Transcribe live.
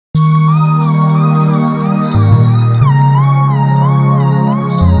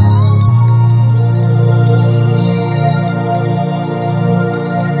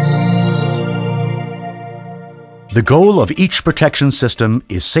The goal of each protection system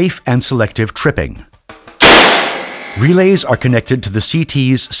is safe and selective tripping. Relays are connected to the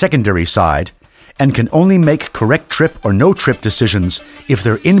CT's secondary side and can only make correct trip or no trip decisions if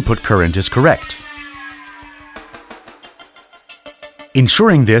their input current is correct.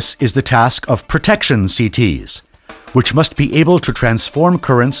 Ensuring this is the task of protection CTs, which must be able to transform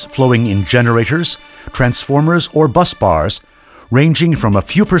currents flowing in generators, transformers, or bus bars, ranging from a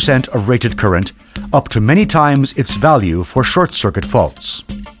few % of rated current up to many times its value for short-circuit faults.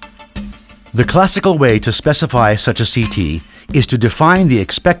 The classical way to specify such a CT is to define the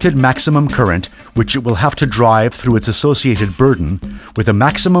expected maximum current which it will have to drive through its associated burden with a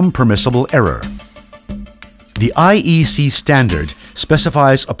maximum permissible error. The IEC standard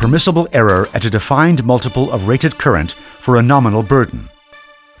specifies a permissible error at a defined multiple of rated current for a nominal burden.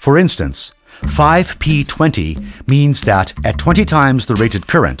 For instance, 5P20 means that at 20 times the rated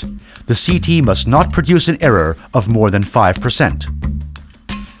current, the CT must not produce an error of more than 5%.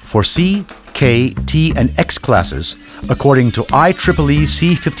 For C, K, T, and X classes, according to IEEE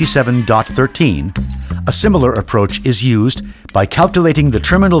C57.13, a similar approach is used by calculating the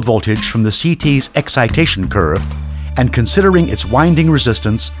terminal voltage from the CT's excitation curve and considering its winding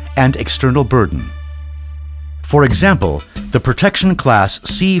resistance and external burden. For example, the protection class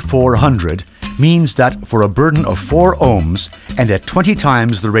C400 means that for a burden of 4 ohms and at 20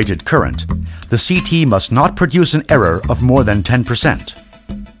 times the rated current, the CT must not produce an error of more than 10%.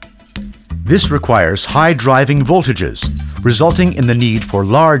 This requires high driving voltages, resulting in the need for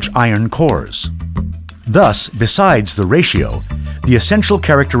large iron cores. Thus, besides the ratio, the essential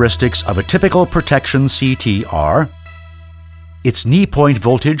characteristics of a typical protection CT are its knee point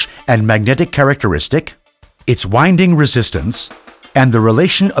voltage and magnetic characteristic, its winding resistance, and the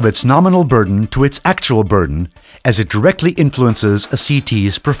relation of its nominal burden to its actual burden as it directly influences a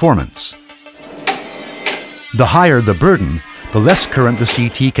CT's performance. The higher the burden, the less current the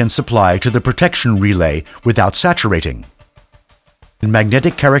CT can supply to the protection relay without saturating.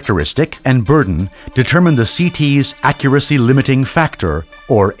 Magnetic characteristic and burden determine the CT's accuracy limiting factor,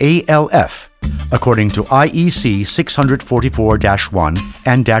 or ALF, according to IEC 644-1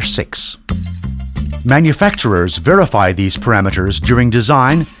 and -6. Manufacturers verify these parameters during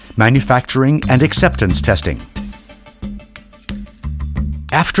design, manufacturing, and acceptance testing.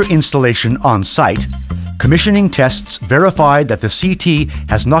 After installation on site, commissioning tests verify that the CT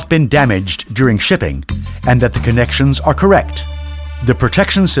has not been damaged during shipping and that the connections are correct. The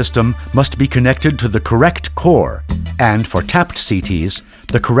protection system must be connected to the correct core and, for tapped CTs,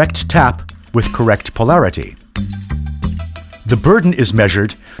 the correct tap with correct polarity. The burden is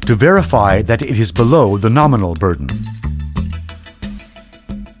measured to verify that it is below the nominal burden.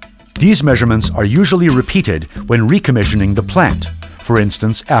 These measurements are usually repeated when recommissioning the plant, for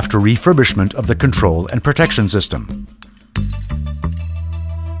instance after refurbishment of the control and protection system.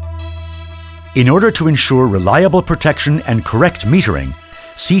 In order to ensure reliable protection and correct metering,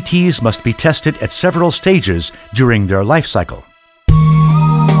 CTs must be tested at several stages during their life cycle.